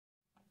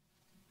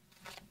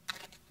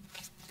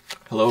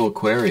Hello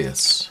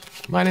Aquarius,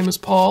 my name is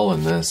Paul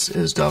and this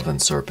is Dove and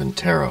Serpent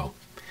Tarot.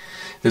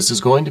 This is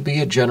going to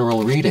be a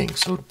general reading,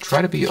 so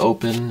try to be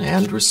open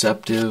and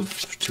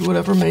receptive to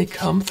whatever may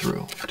come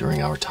through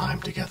during our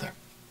time together.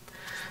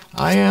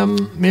 I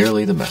am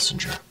merely the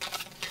messenger,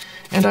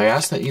 and I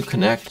ask that you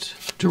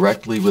connect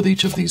directly with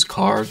each of these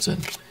cards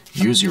and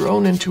use your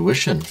own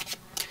intuition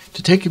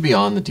to take you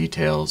beyond the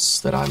details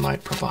that I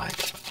might provide.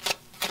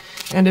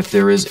 And if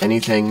there is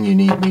anything you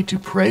need me to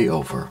pray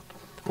over,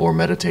 or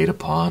meditate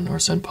upon, or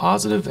send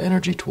positive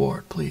energy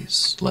toward,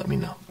 please let me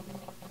know.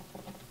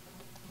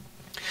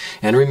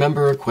 And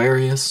remember,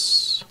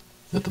 Aquarius,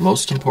 that the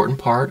most important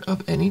part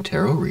of any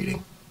tarot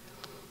reading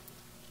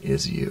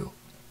is you.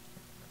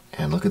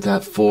 And look at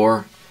that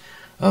Four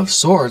of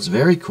Swords.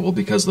 Very cool,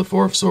 because the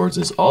Four of Swords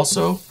is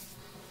also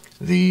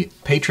the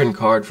patron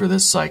card for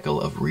this cycle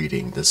of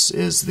reading. This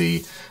is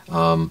the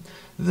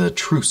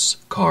truce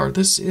card.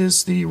 This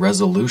is the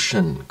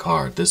resolution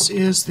card. This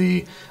is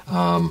the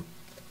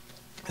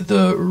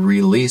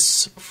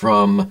release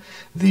from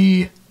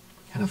the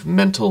kind of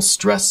mental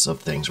stress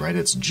of things, right?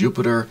 It's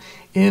Jupiter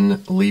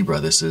in Libra.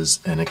 This is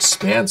an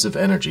expansive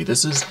energy.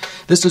 This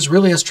is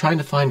really us trying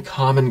to find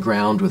common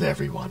ground with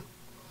everyone,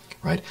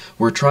 right?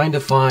 We're trying to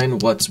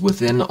find what's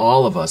within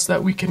all of us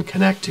that we can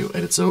connect to.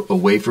 And it's a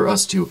way for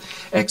us to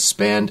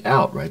expand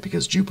out, right?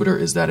 Because Jupiter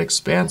is that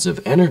expansive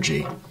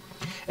energy,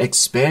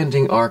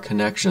 expanding our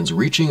connections,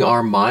 reaching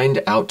our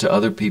mind out to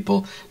other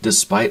people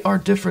despite our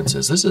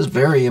differences. This is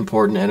very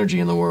important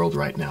energy in the world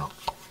right now.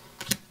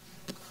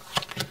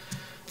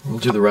 We'll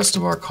do the rest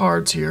of our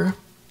cards here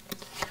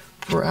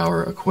for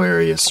our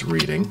Aquarius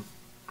reading.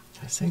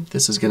 I think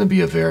this is going to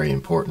be a very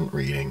important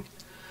reading.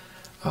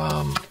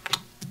 We've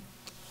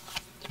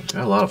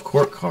got a lot of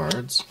court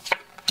cards.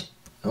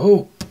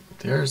 Oh,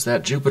 there's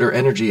that Jupiter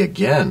energy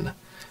again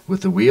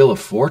with the Wheel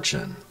of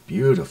Fortune.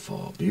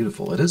 Beautiful,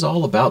 beautiful. It is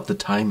all about the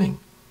timing,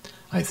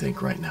 I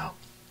think, right now.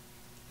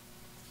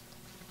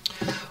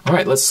 All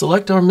right, let's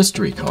select our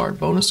mystery card,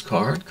 bonus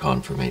card,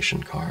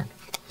 confirmation card.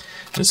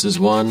 This is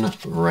one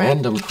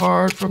random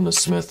card from the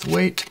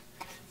Smith-Waite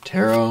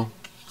Tarot.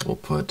 We'll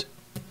put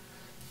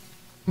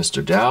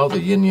Mr. Tao, the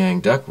yin-yang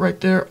duck,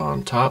 right there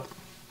on top.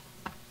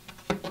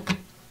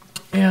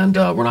 And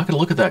we're not going to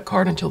look at that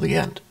card until the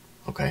end,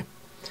 okay?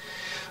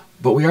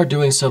 But we are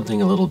doing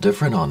something a little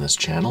different on this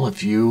channel.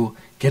 If you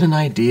get an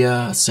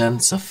idea, a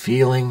sense, a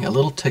feeling, a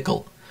little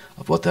tickle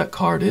of what that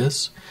card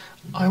is,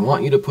 I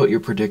want you to put your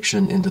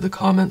prediction into the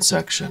comment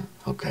section,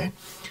 okay?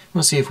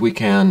 We'll see if we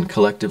can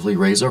collectively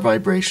raise our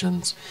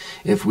vibrations,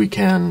 if we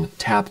can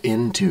tap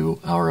into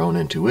our own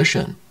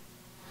intuition,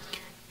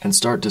 and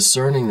start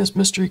discerning this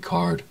mystery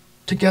card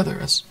together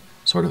as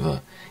sort of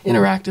an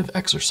interactive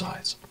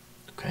exercise,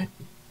 okay?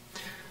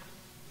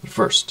 But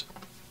first,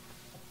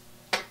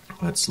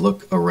 let's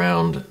look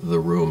around the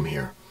room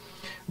here.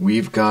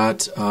 We've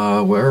got,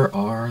 where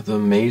are the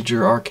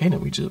major arcana?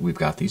 We've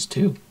got these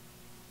two.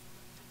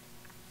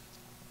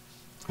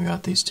 We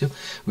got these two.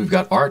 We've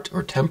got art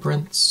or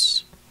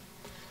temperance,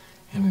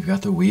 and we've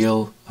got the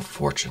Wheel of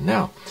Fortune.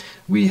 Now,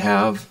 we've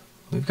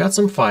got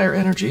some fire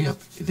energy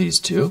of these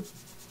two.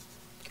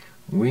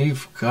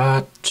 We've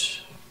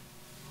got,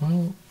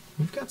 well,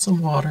 we've got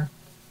some water.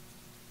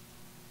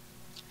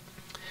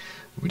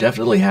 We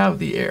definitely have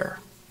the air.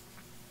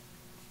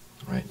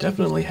 Right,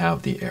 definitely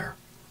have the air.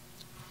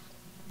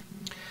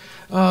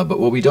 But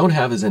what we don't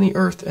have is any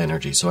earth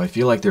energy. So I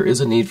feel like there is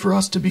a need for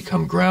us to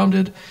become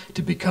grounded,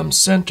 to become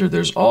centered.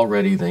 There's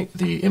already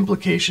the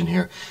implication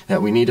here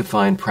that we need to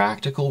find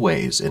practical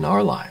ways in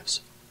our lives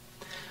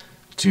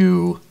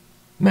to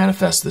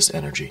manifest this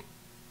energy,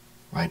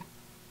 right?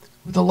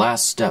 The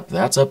last step,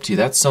 that's up to you.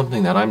 That's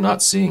something that I'm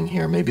not seeing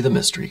here. Maybe the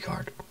mystery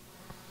card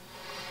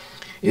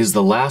is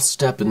the last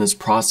step in this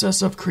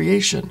process of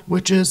creation,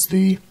 which is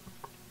the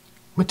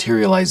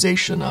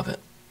materialization of it.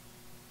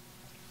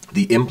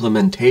 The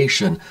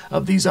implementation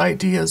of these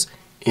ideas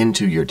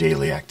into your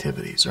daily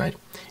activities, right?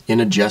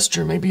 In a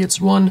gesture, maybe it's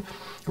one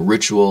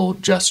ritual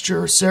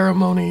gesture,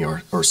 ceremony,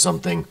 or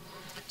something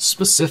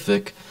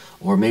specific,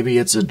 or maybe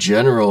it's a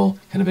general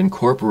kind of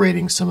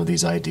incorporating some of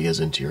these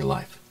ideas into your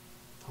life,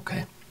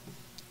 okay?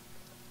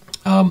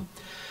 We've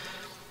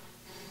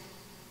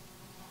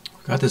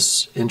got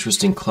this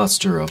interesting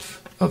cluster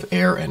of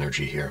air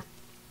energy here.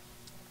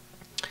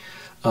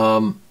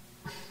 I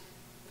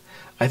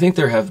think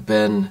there have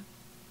been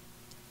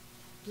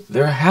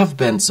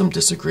some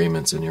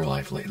disagreements in your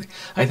life lately.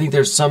 I think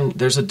there's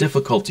a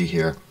difficulty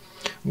here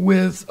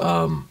with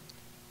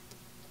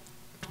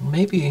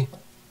maybe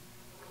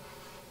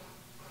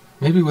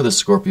with a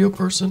Scorpio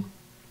person,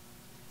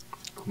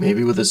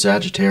 maybe with a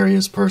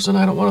Sagittarius person.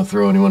 I don't want to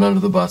throw anyone under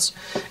the bus.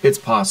 It's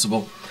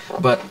possible,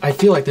 but I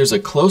feel like there's a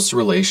close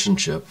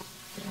relationship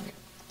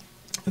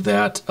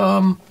that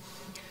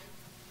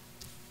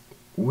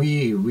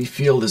we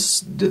feel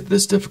this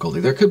difficulty.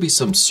 There could be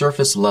some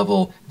surface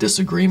level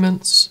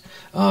disagreements,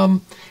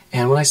 and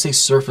when I say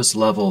surface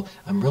level,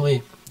 I'm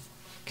really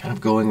kind of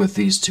going with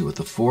these two, with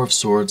the Four of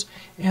Swords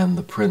and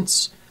the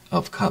Prince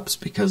of Cups,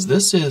 because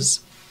this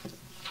is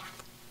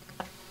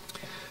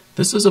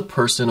This is a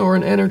person or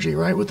an energy,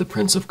 right, with the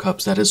Prince of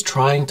Cups that is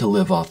trying to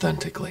live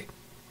authentically,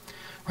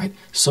 right?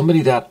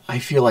 Somebody that I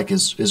feel like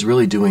is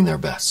really doing their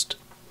best.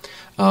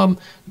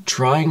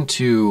 Trying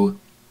to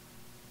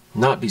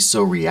not be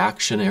so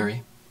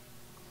reactionary,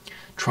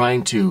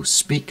 trying to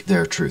speak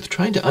their truth,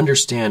 trying to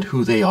understand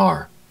who they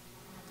are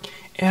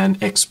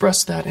and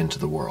express that into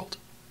the world,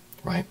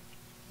 right?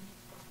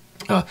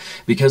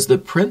 Because the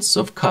Prince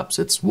of Cups,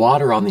 it's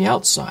water on the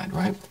outside,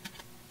 right?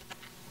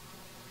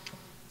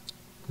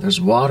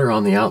 There's water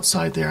on the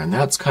outside there, and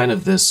that's kind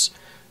of this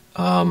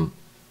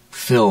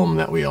film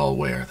that we all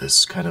wear,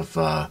 this kind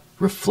of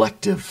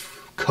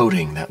reflective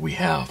coating that we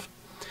have,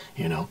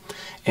 you know.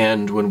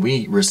 And when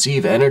we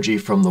receive energy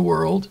from the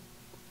world,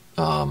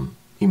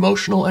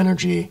 emotional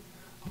energy,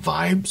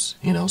 vibes,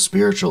 you know,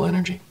 spiritual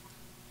energy,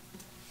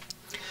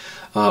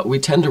 we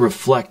tend to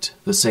reflect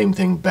the same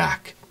thing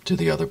back to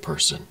the other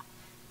person.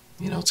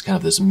 You know, it's kind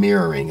of this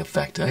mirroring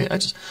effect. I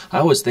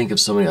always think of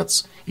somebody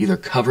that's either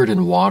covered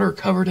in water,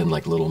 covered in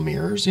like little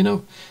mirrors, you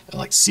know,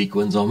 like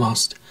sequins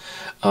almost,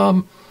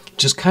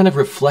 just kind of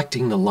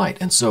reflecting the light.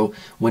 And so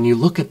when you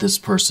look at this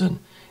person,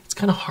 it's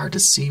kind of hard to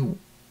see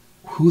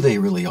who they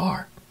really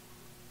are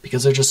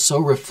because they're just so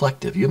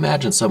reflective. You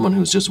imagine someone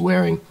who's just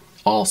wearing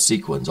all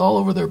sequins all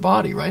over their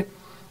body, right?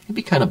 It'd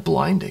be kind of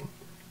blinding.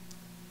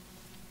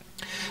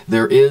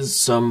 There is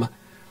some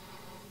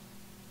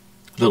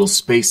little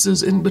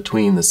spaces in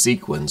between the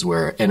sequins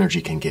where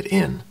energy can get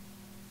in.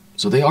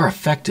 So they are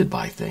affected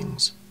by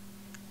things,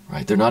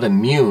 right? They're not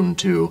immune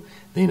to,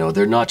 you know,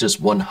 they're not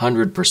just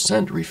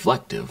 100%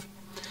 reflective.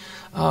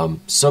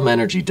 Some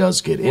energy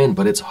does get in,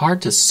 but it's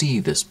hard to see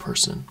this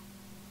person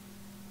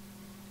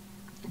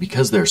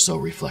because they're so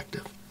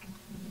reflective.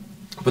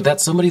 But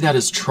that's somebody that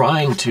is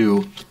trying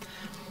to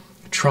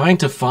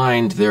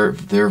find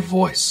their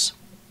voice,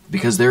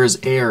 because there is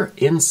air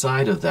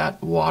inside of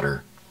that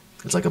water.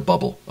 It's like a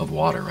bubble of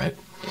water, right?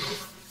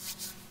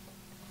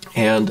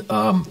 And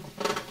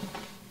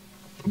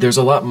there's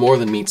a lot more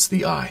than meets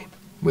the eye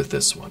with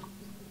this one.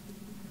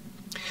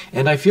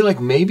 And I feel like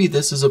maybe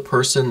this is a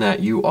person that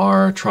you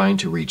are trying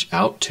to reach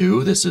out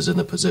to. This is in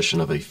the position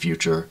of a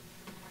future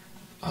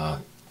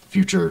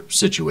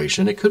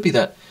situation. It could be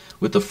that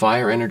with the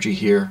fire energy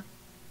here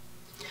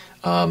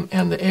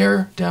and the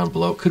air down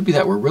below, it could be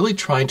that we're really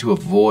trying to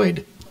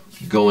avoid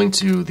going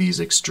to these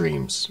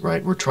extremes,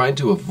 right? We're trying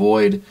to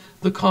avoid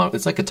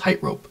it's like a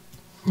tightrope,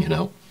 you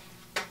know?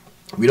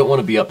 We don't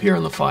want to be up here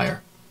in the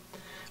fire.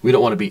 We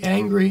don't want to be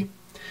angry.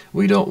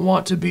 We don't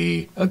want to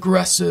be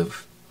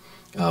aggressive.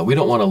 We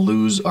don't want to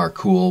lose our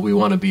cool. We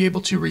want to be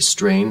able to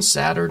restrain,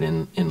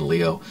 Saturn in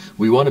Leo.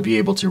 We want to be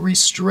able to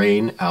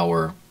restrain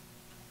our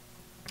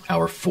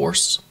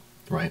force,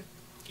 right,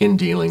 in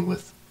dealing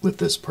with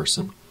this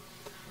person.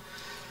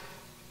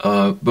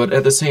 But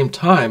at the same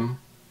time,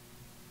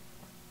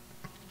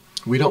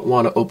 we don't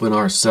want to open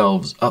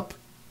ourselves up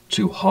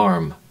to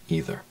harm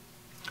either.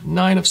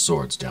 Nine of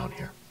Swords down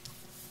here.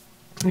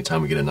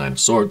 Anytime we get a Nine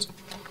of Swords,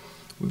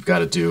 we've got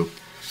to do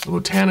a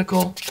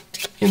botanical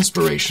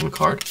inspiration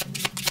card.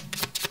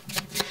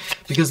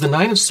 Because the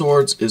Nine of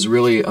Swords is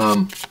really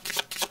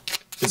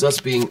is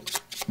us being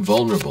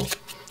vulnerable.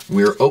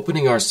 We're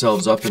opening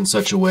ourselves up in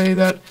such a way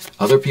that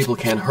other people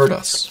can hurt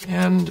us,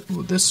 and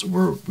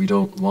we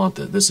don't want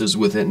that. This is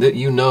within.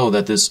 You know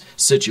that this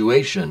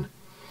situation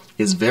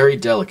is very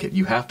delicate.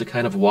 You have to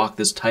kind of walk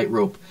this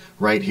tightrope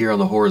right here on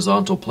the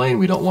horizontal plane.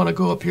 We don't want to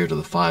go up here to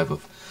the Five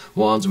of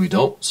Wands. We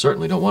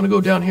certainly don't want to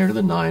go down here to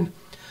the Nine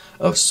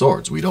of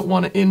Swords. We don't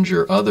want to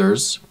injure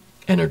others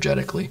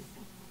energetically.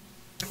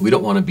 We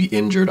don't want to be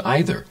injured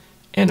either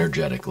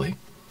energetically.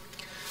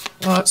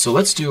 So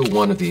let's do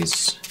one of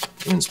these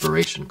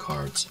inspiration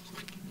cards.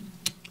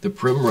 The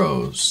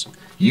Primrose,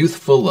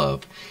 youthful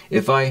love.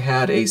 If I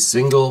had a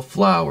single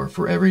flower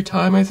for every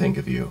time I think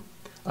of you,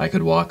 I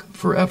could walk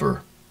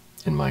forever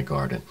in my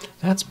garden.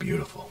 That's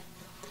beautiful.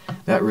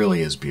 That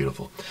really is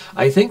beautiful.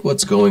 I think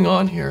what's going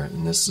on here,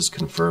 and this is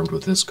confirmed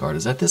with this card,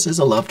 is that this is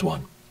a loved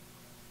one.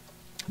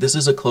 This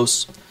is a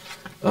close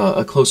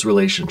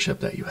relationship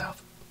that you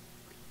have.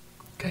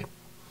 Okay,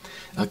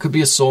 could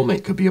be a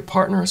soulmate, could be a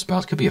partner, a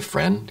spouse, could be a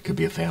friend, could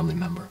be a family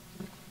member,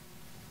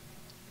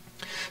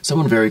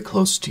 someone very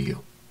close to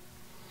you.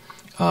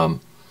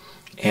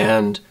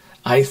 And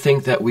I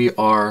think that we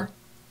are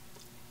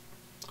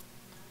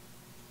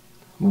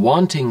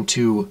wanting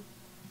to,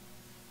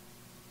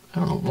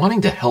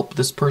 wanting to help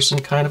this person,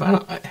 kind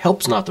of.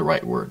 Help's not the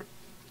right word.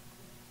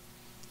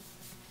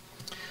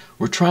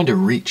 We're trying to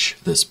reach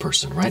this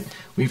person, right?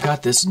 We've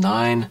got this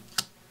nine.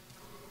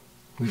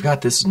 We've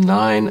got this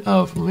Nine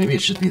of, maybe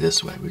it should be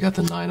this way. We've got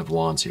the Nine of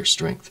Wands here,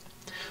 strength.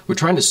 We're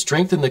trying to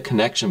strengthen the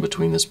connection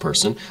between this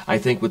person. I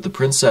think with the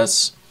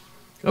Princess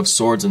of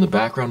Swords in the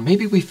background,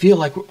 maybe we feel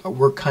like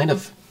we're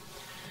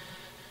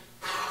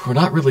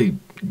not really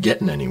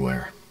getting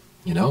anywhere,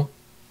 you know?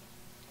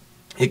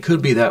 It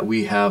could be that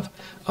we have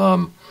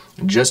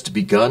just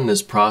begun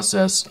this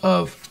process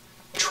of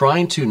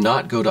trying to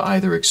not go to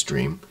either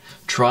extreme,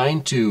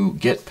 trying to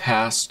get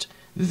past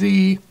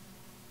the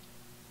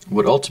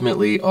what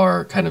ultimately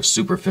are kind of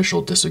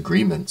superficial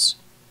disagreements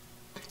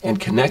and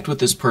connect with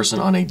this person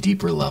on a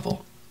deeper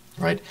level,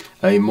 right?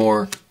 A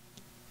more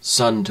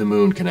sun to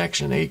moon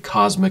connection, a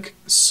cosmic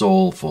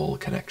soulful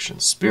connection,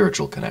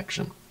 spiritual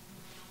connection.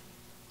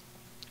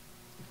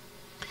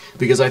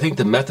 Because I think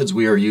the methods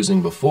we are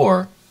using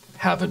before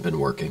haven't been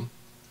working.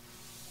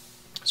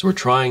 So we're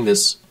trying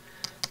this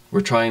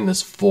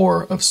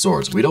Four of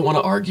Swords. We don't want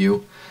to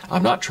argue.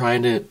 I'm not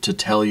trying to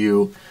tell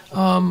you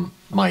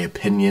my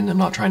opinion. I'm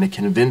not trying to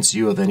convince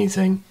you of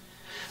anything.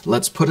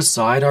 Let's put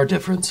aside our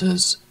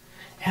differences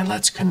and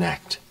let's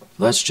connect.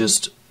 Let's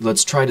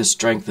try to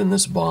strengthen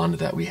this bond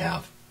that we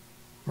have,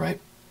 right?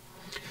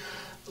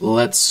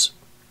 Let's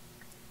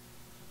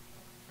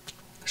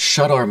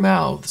shut our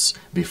mouths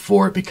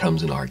before it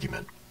becomes an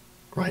argument,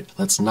 right?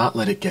 Let's not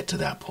let it get to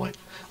that point.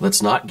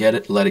 Let's not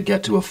let it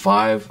get to a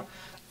 5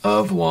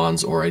 of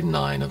Wands or a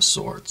 9 of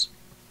Swords.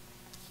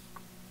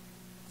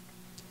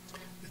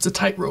 It's a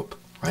tightrope,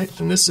 right?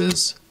 And this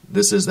is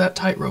that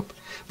tightrope.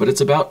 But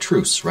it's about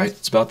truce, right?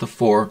 It's about the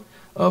 4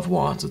 of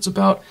Wands. It's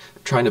about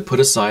trying to put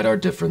aside our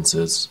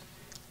differences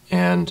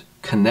and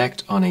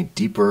connect on a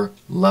deeper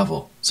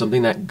level.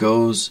 Something that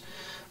goes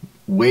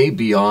way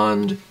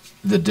beyond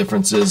the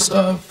differences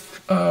of,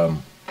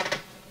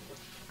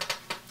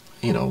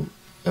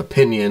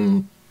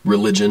 opinion,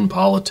 religion,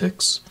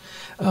 politics,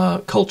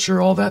 culture,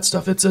 all that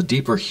stuff. It's a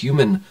deeper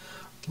human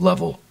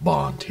level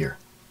bond here,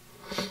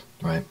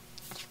 right?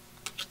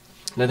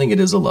 And I think it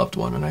is a loved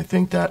one, and I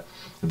think that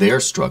they're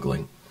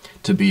struggling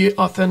to be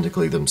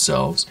authentically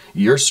themselves.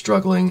 You're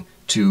struggling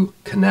to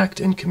connect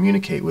and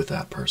communicate with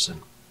that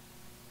person,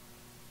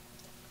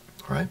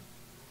 right?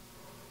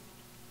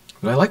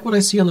 But I like what I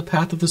see on the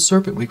path of the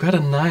Serpent. We've got a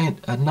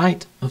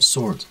Knight of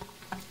Swords.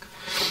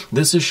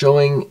 This is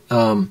showing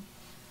a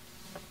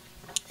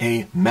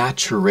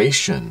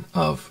maturation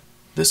of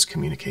this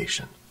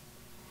communication,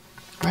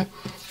 right?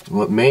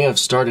 What may have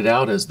started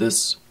out as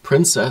this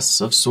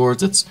Princess of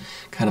Swords, it's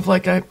kind of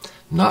like I'm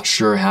not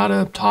sure how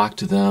to talk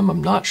to them.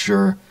 I'm not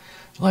sure,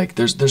 like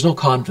there's no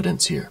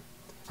confidence here,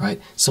 right?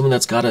 Someone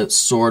that's got a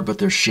sword but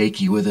they're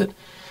shaky with it.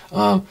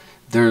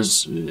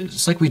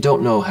 It's like we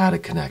don't know how to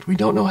connect. We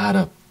don't know how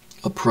to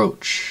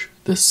approach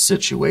this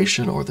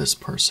situation or this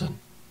person.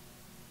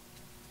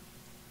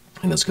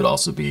 And this could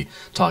also be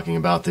talking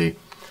about the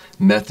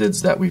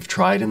methods that we've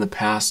tried in the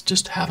past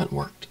just haven't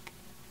worked,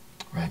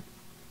 right?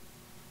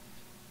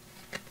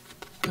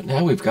 But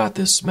now we've got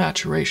this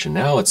maturation.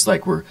 Now it's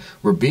like we're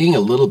being a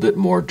little bit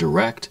more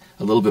direct,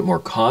 a little bit more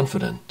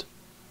confident.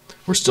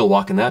 We're still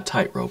walking that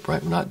tightrope,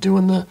 right? We're not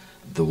doing the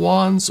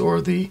wands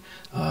or the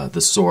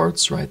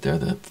swords right there,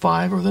 the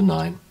 5 or the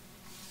 9.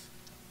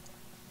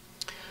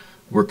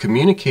 We're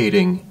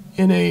communicating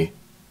in a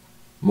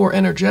more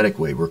energetic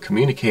way. We're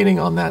communicating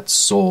on that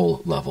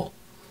soul level,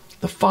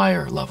 the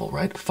fire level,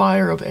 right?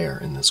 Fire of air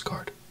in this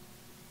card.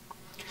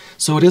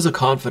 So it is a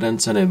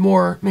confidence and a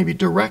more maybe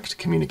direct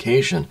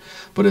communication,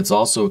 but it's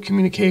also a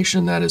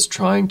communication that is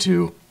trying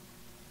to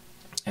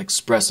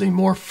express a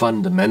more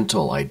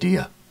fundamental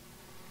idea.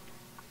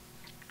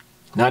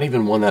 Not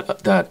even one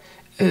that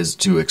is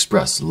to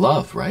express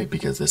love, right?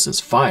 Because this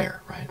is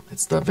fire, right?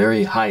 It's the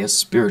very highest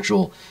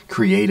spiritual,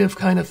 creative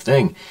kind of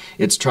thing.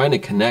 It's trying to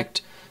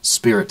connect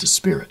spirit to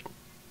spirit.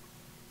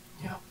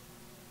 Yeah.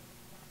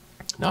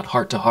 Not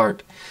heart to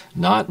heart,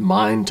 not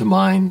mind to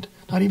mind,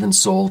 not even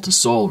soul to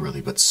soul,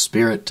 really, but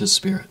spirit to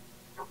spirit.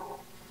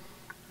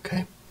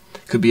 Okay?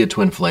 Could be a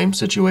twin flame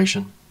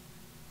situation.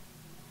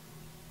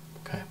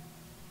 Okay?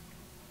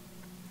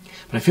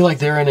 But I feel like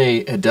they're in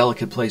a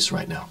delicate place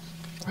right now,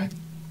 right?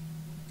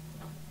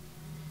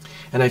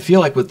 And I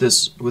feel like with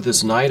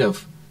this Knight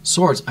of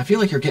Swords, I feel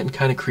like you're getting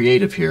kind of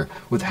creative here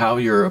with how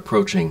you're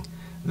approaching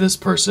this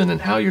person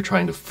and how you're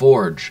trying to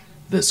forge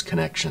this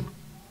connection.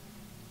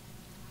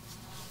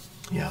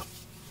 Yeah.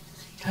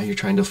 How you're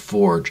trying to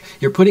forge.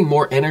 You're putting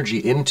more energy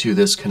into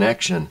this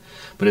connection,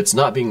 but it's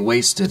not being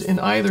wasted in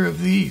either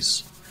of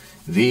these.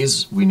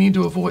 These we need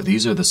to avoid.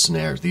 These are the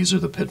snares. These are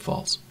the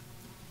pitfalls.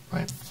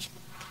 Right?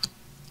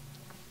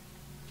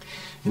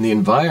 In the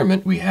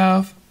environment, we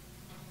have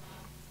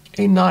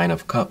a 9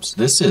 of Cups.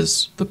 This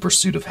is the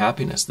pursuit of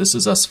happiness. This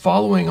is us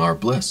following our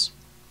bliss.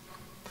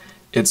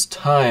 It's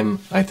time,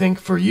 I think,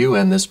 for you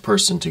and this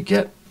person to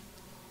get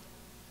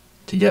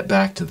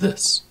back to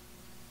this.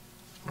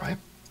 Right?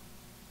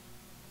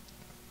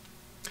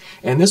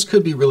 And this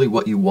could be really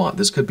what you want.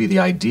 This could be the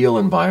ideal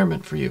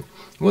environment for you.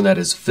 One that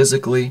is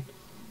physically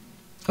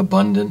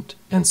abundant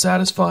and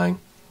satisfying,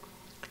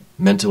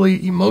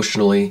 mentally,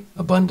 emotionally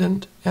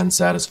abundant and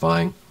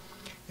satisfying,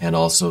 and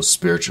also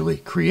spiritually,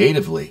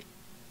 creatively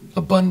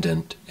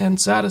abundant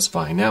and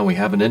satisfying. Now we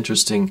have an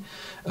interesting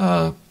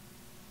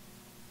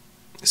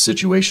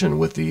situation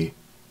with the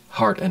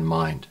heart and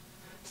mind,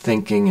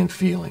 thinking and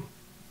feeling.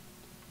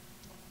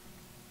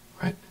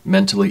 Right?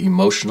 Mentally,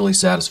 emotionally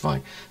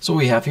satisfying. So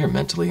we have here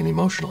mentally and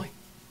emotionally.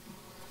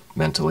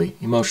 Mentally,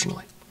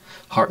 emotionally.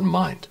 Heart and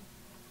mind.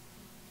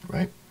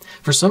 Right?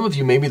 For some of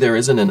you, maybe there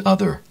isn't an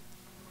other.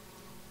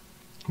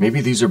 Maybe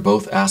these are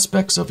both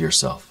aspects of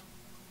yourself.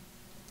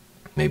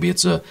 Maybe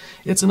it's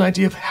an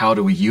idea of how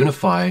do we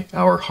unify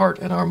our heart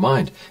and our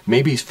mind.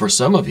 Maybe for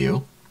some of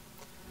you,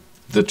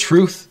 the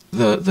truth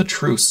of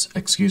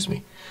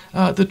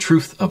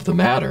the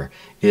matter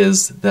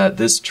is that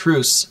this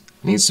truce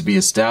needs to be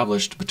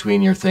established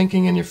between your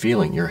thinking and your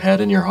feeling, your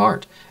head and your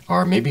heart,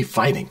 or maybe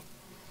fighting.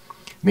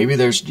 Maybe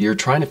you're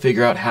trying to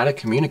figure out how to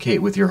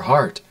communicate with your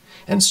heart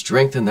and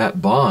strengthen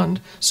that bond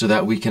so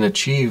that we can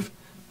achieve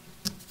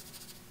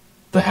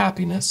the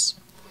happiness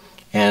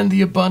and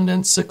the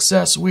abundant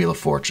success wheel of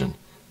fortune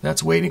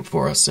that's waiting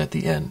for us at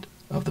the end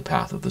of the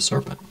path of the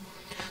serpent.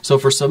 So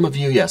for some of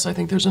you, yes, I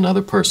think there's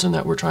another person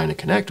that we're trying to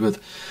connect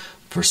with.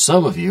 For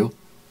some of you,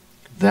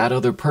 that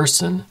other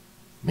person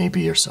may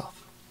be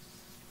yourself.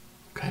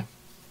 Okay?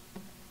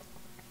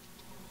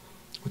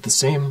 With the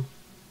same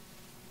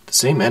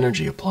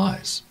energy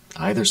applies,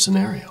 either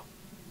scenario.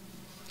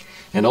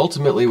 And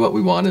ultimately what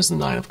we want is the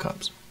Nine of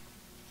Cups.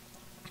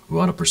 We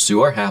want to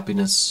pursue our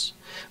happiness.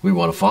 We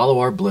want to follow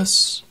our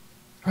bliss.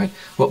 Right?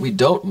 What we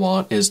don't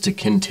want is to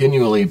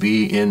continually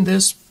be in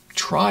this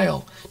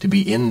trial, to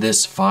be in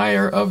this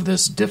fire of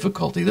this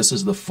difficulty. This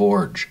is the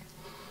forge,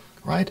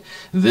 right?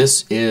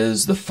 This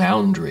is the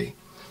foundry.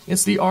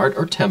 It's the art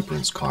or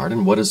temperance card.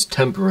 And what does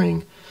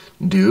tempering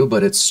do?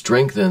 But it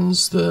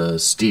strengthens the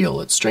steel.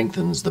 It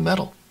strengthens the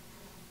metal.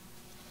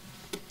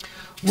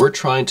 We're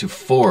trying to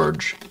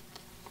forge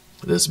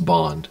this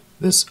bond,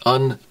 this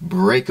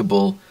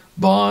unbreakable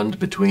bond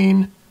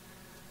between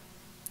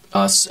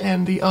us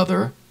and the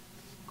other,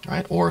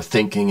 right? Or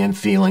thinking and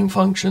feeling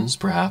functions,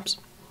 perhaps,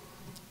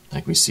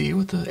 like we see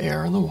with the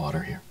air and the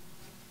water here.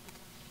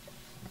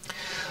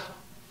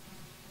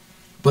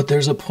 But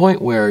there's a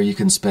point where you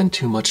can spend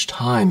too much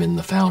time in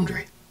the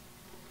foundry,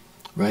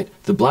 right?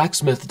 The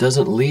blacksmith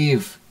doesn't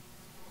leave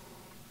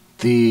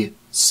the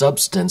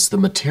substance, the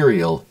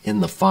material, in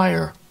the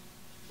fire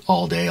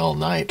all day, all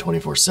night,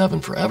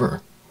 24/7,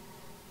 forever.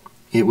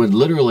 It would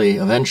literally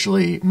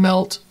eventually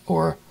melt,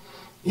 or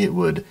it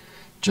would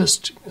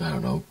just, I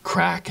don't know,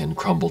 crack and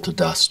crumble to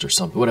dust or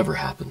something, whatever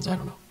happens, I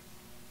don't know.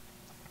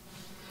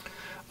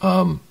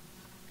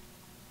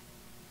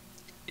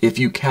 If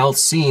you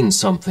calcine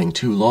something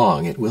too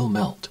long, it will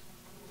melt.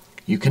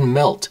 You can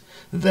melt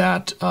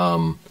that,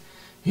 the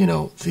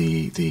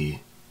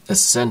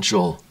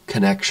essential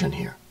connection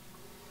here. I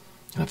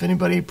don't know if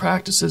anybody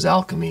practices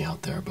alchemy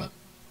out there, but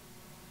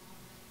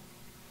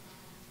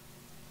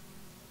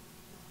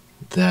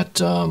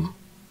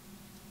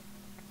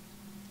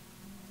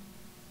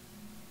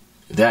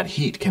that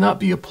heat cannot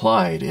be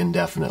applied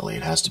indefinitely.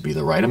 It has to be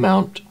the right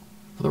amount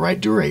for the right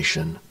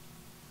duration,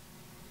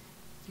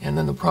 and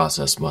then the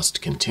process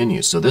must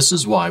continue. So this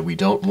is why we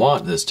don't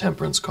want this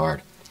temperance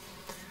card.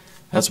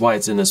 That's why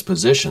it's in this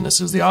position.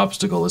 This is the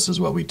obstacle. This is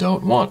what we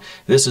don't want.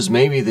 This is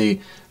maybe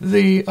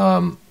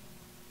the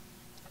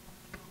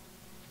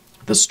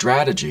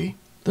strategy,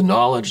 the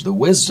knowledge, the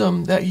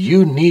wisdom that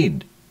you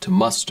need to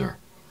muster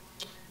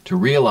to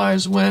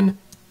realize when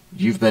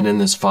you've been in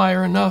this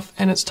fire enough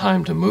and it's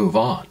time to move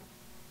on.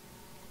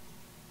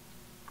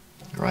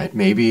 Right?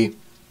 Maybe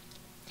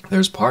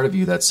there's part of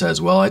you that says,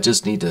 well, I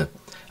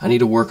need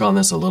to work on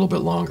this a little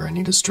bit longer. I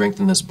need to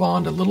strengthen this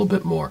bond a little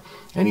bit more.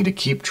 I need to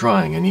keep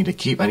trying. I need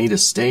to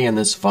stay in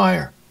this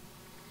fire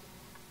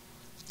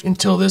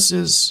until this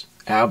is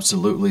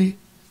absolutely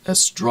as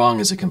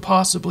strong as it can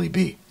possibly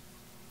be.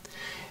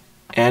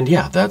 And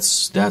yeah,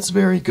 that's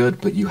very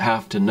good, but you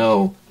have to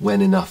know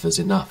when enough is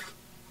enough.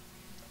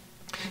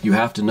 You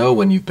have to know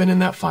when you've been in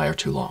that fire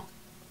too long.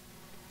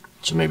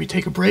 So maybe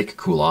take a break,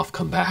 cool off,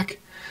 come back.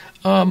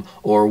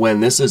 Or when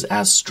this is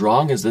as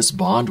strong as this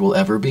bond will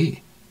ever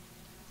be.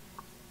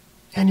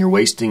 And you're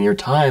wasting your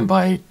time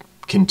by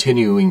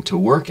continuing to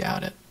work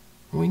at it.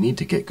 We need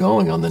to get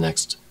going on the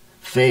next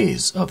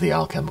phase of the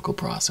alchemical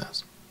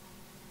process.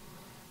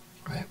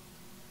 Right?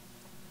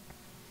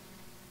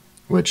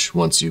 Which,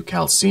 once you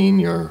calcine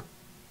your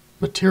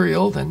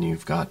material, then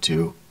you've got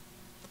to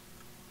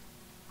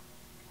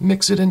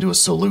mix it into a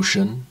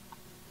solution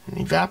and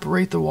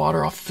evaporate the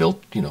water off,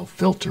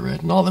 filter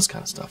it, and all this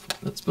kind of stuff.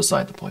 That's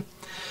beside the point.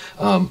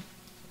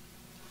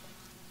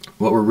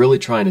 What we're really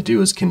trying to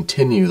do is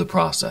continue the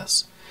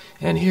process.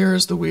 And here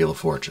is the Wheel of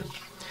Fortune.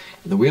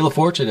 The Wheel of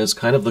Fortune is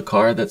kind of the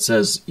card that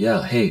says,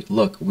 yeah, hey,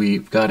 look,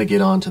 we've got to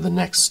get on to the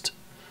next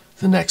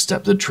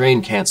step. The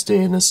train can't stay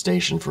in this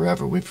station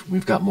forever.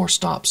 We've got more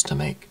stops to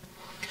make.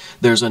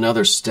 There's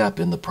another step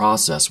in the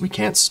process. We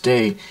can't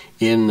stay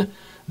in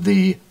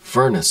the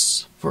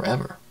furnace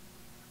forever.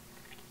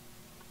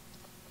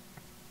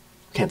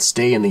 Can't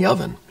stay in the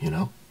oven,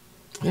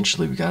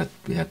 Eventually we got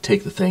to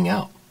take the thing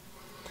out.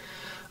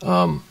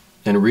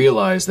 And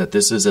realize that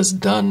this is as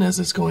done as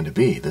it's going to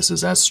be. This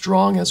is as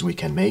strong as we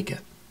can make it.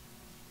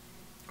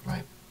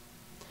 Right?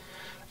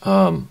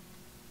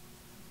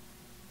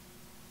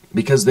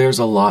 Because there's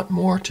a lot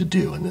more to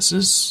do, and this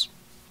is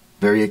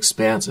very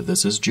expansive.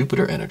 This is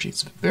Jupiter energy.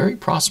 It's very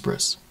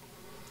prosperous.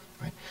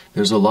 Right?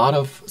 There's a lot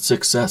of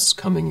success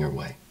coming your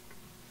way.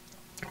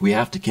 We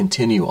have to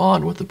continue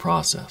on with the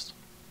process.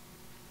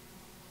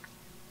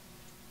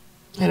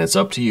 And it's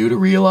up to you to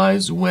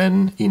realize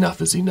when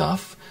enough is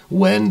enough,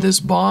 when this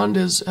bond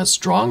is as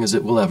strong as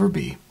it will ever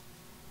be.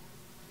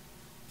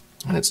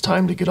 And it's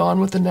time to get on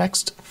with the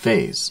next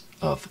phase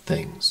of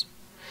things.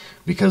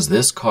 Because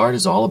this card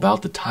is all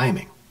about the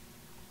timing.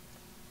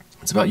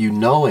 It's about you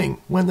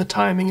knowing when the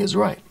timing is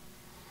right.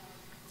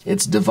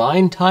 It's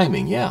divine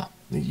timing, yeah.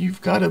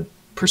 You've got to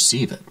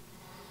perceive it.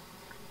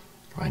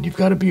 Right? You've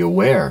got to be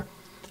aware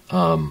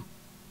when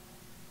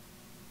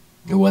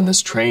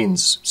this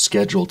train's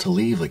scheduled to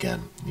leave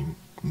again. You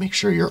make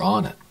sure you're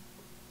on it.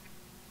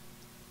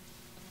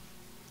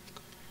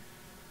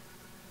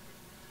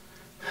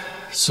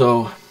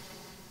 So,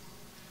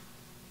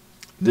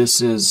 this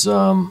is,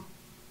 it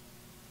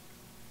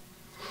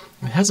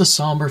has a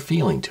somber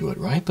feeling to it,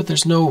 right? But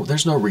there's no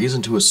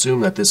reason to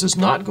assume that this is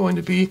not going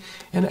to be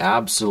an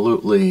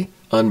absolutely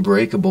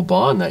unbreakable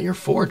bond that you're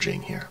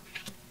forging here.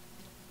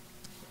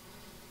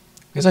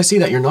 Because I see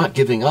that you're not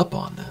giving up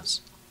on this.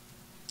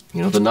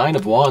 You know, the Nine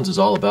of Wands is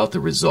all about the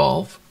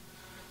resolve,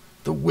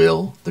 the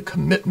will, the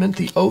commitment,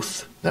 the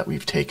oath that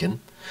we've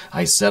taken.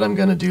 I said I'm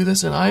going to do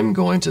this, and I'm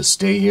going to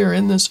stay here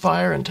in this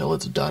fire until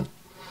it's done.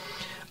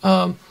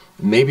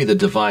 Maybe the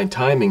divine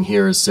timing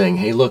here is saying,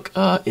 hey, look,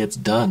 it's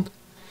done.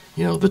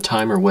 You know, the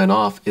timer went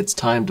off. It's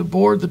time to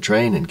board the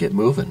train and get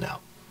moving now.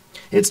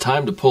 It's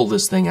time to pull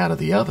this thing out of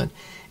the oven.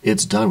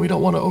 It's done. We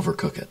don't want to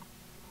overcook it.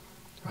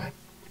 Right?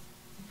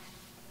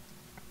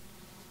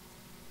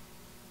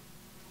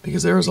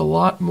 Because there is a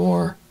lot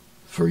more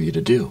for you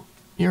to do.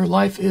 Your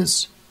life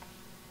is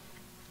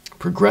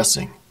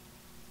progressing.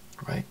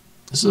 Right?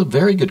 This is a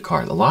very good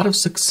card. A lot of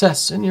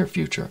success in your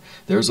future.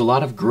 There's a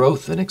lot of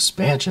growth and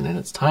expansion, and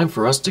it's time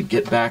for us to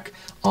get back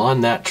on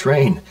that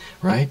train,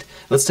 right?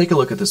 Let's take a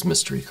look at this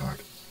mystery card.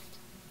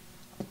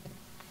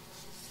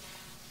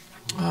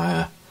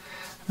 I've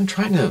been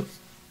trying to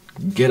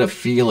get a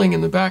feeling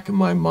in the back of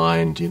my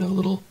mind, you know,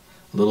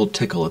 a little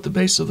tickle at the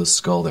base of the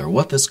skull there,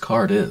 what this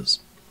card is.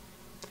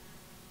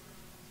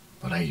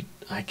 But I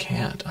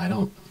can't. I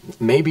don't.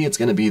 Maybe it's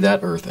going to be that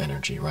earth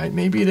energy, right?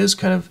 Maybe it is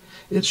kind of,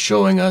 it's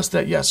showing us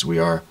that, yes,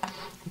 we're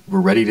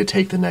ready to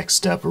take the next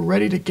step. We're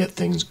ready to get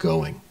things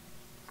going.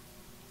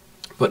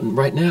 But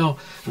right now,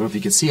 I don't know if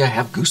you can see, I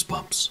have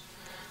goosebumps,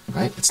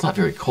 right? It's not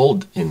very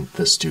cold in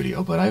the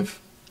studio, but I've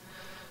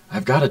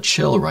got a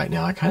chill right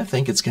now. I kind of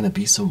think it's going to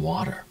be some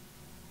water.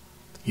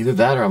 Either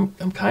that or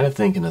I'm kind of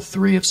thinking a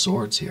Three of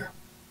Swords here.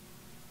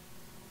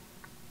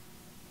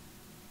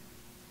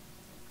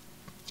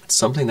 It's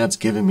something that's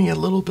giving me a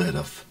little bit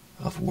of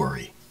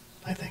worry,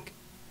 I think.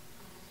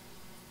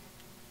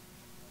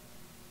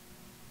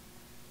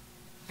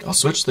 I'll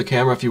switch the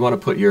camera. If you want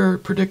to put your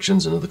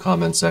predictions into the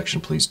comment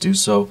section, please do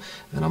so.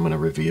 Then I'm going to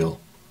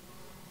reveal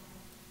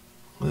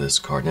this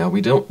card. Now we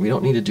don't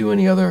need to do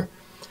any other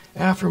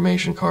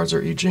affirmation cards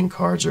or I Ching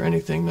cards or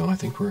anything. No, I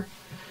think we're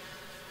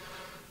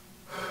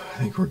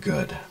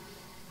good.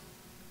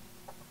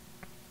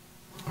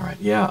 All right.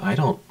 Yeah, I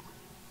don't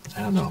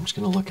know. I'm just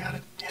going to look at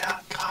it. Yeah,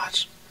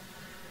 gosh.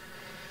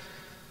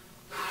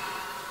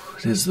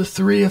 It is the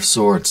Three of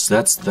Swords.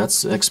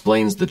 That's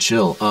explains the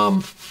chill.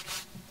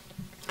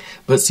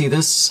 But see,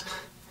 this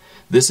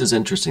is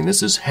interesting.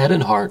 This is head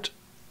and heart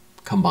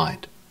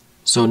combined.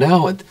 So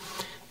now,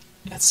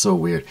 that's so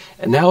weird.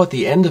 And now at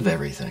the end of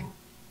everything,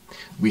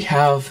 we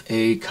have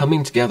a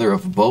coming together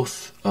of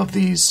both of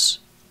these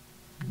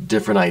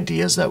different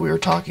ideas that we were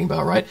talking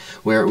about, right?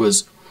 Where it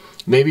was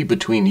maybe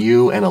between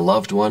you and a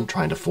loved one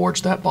trying to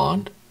forge that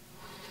bond.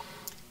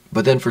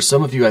 But then for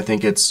some of you, I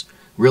think it's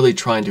really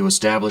trying to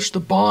establish the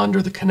bond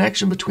or the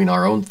connection between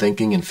our own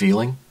thinking and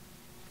feeling.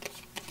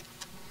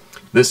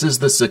 This is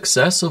the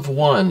success of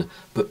one,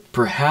 but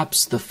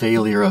perhaps the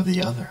failure of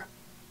the other.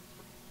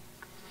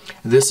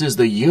 This is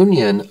the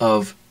union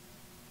of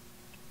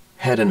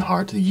head and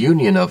heart, the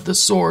union of the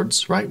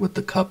swords, right, with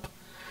the cup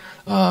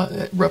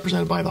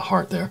represented by the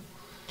heart there.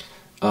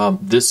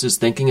 This is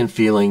thinking and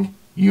feeling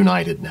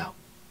united now,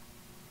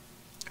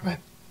 right?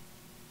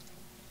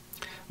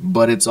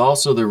 But it's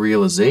also the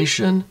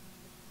realization,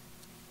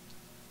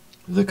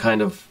 the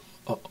kind of,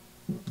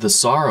 the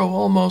sorrow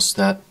almost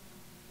that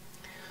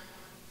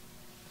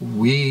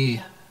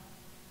we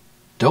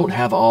don't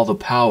have all the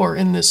power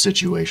in this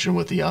situation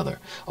with the other.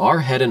 Our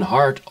head and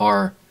heart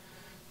are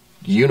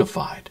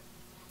unified.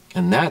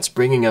 And that's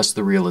bringing us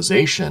the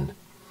realization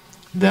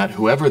that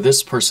whoever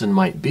this person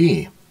might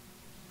be,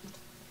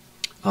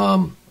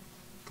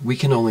 we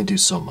can only do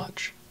so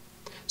much.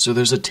 So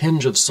there's a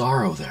tinge of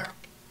sorrow there,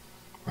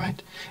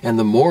 right? And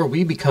the more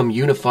we become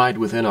unified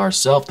within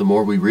ourselves, the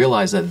more we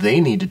realize that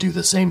they need to do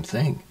the same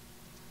thing.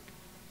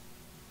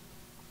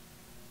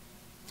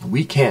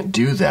 We can't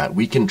do that.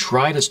 We can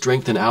try to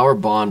strengthen our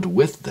bond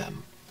with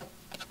them.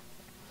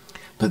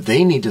 But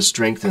they need to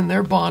strengthen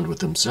their bond with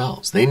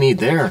themselves. They need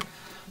their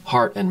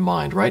heart and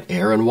mind, right?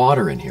 Air and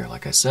water in here,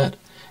 like I said.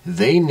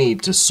 They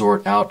need to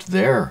sort out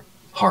their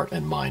heart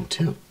and mind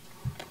too.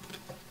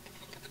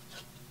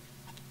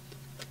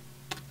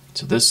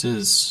 So this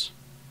is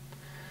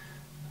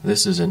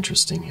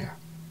interesting here.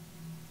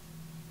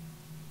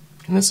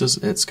 And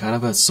it's kind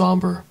of a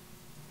somber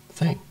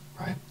thing,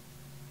 right?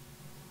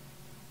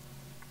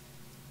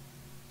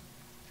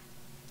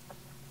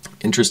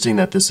 Interesting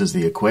that this is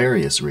the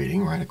Aquarius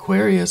reading, right?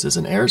 Aquarius is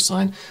an air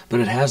sign, but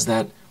it has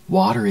that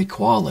watery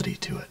quality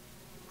to it,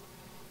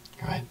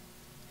 right?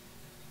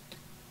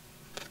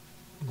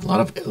 A lot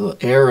of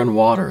air and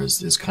water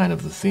is kind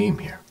of the theme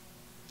here.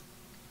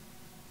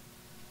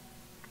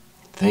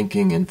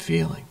 Thinking and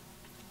feeling.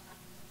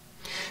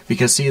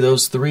 Because see,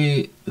 those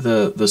three,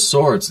 the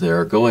swords there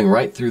are going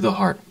right through the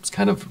heart. It's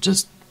kind of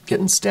just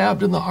getting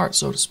stabbed in the heart,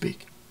 so to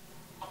speak.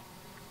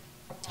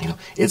 You know,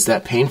 it's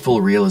that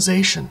painful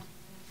realization.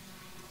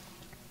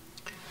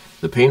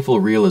 The painful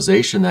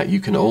realization that you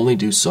can only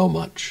do so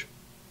much.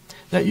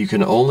 That you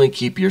can only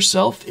keep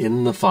yourself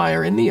in the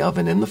fire, in the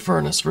oven, in the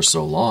furnace for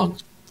so long.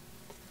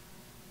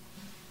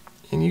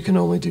 And you can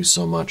only do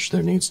so much.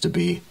 There needs to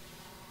be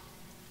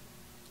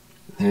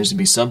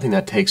something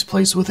that takes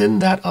place within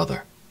that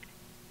other.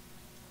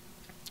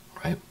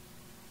 Right?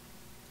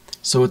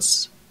 So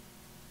it's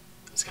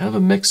kind of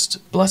a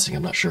mixed blessing.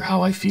 I'm not sure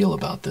how I feel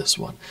about this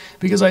one.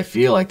 Because I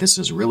feel like this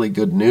is really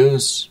good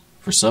news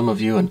for some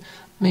of you and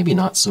maybe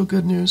not so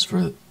good news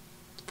for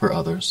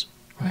others.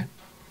 Right?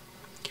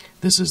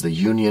 This is the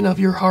union of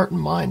your heart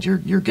and mind.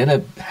 You're going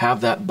to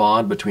have that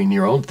bond between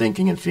your own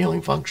thinking and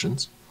feeling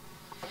functions.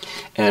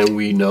 And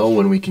we know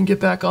when we can get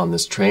back on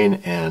this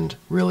train and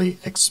really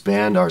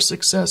expand our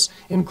success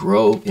and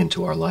grow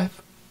into our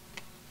life.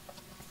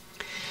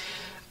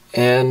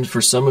 And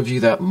for some of you,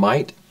 that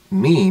might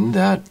mean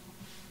that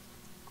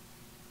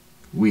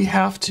we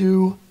have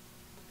to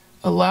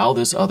allow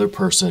this other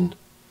person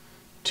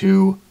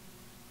to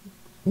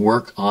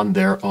work on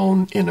their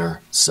own inner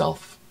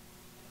self,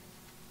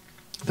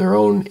 their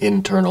own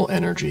internal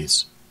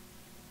energies,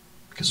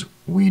 because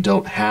we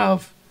don't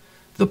have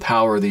the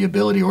power, the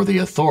ability, or the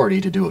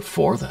authority to do it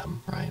for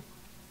them, right?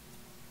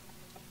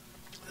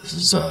 This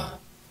is a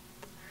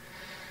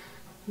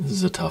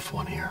tough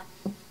one here.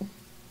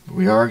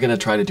 We are going to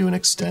try to do an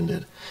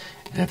extended.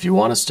 And if you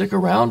want to stick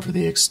around for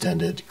the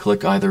extended,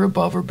 click either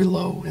above or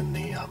below in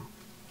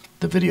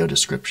the video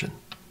description.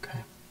 Okay.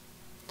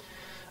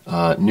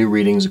 New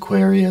readings,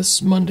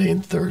 Aquarius, Monday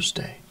and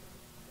Thursday.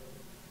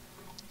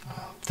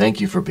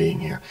 Thank you for being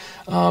here.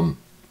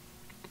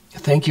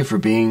 Thank you for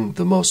being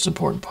the most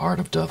important part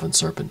of Dove and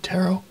Serpent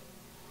Tarot.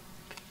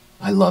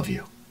 I love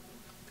you,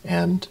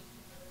 and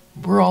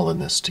we're all in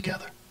this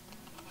together.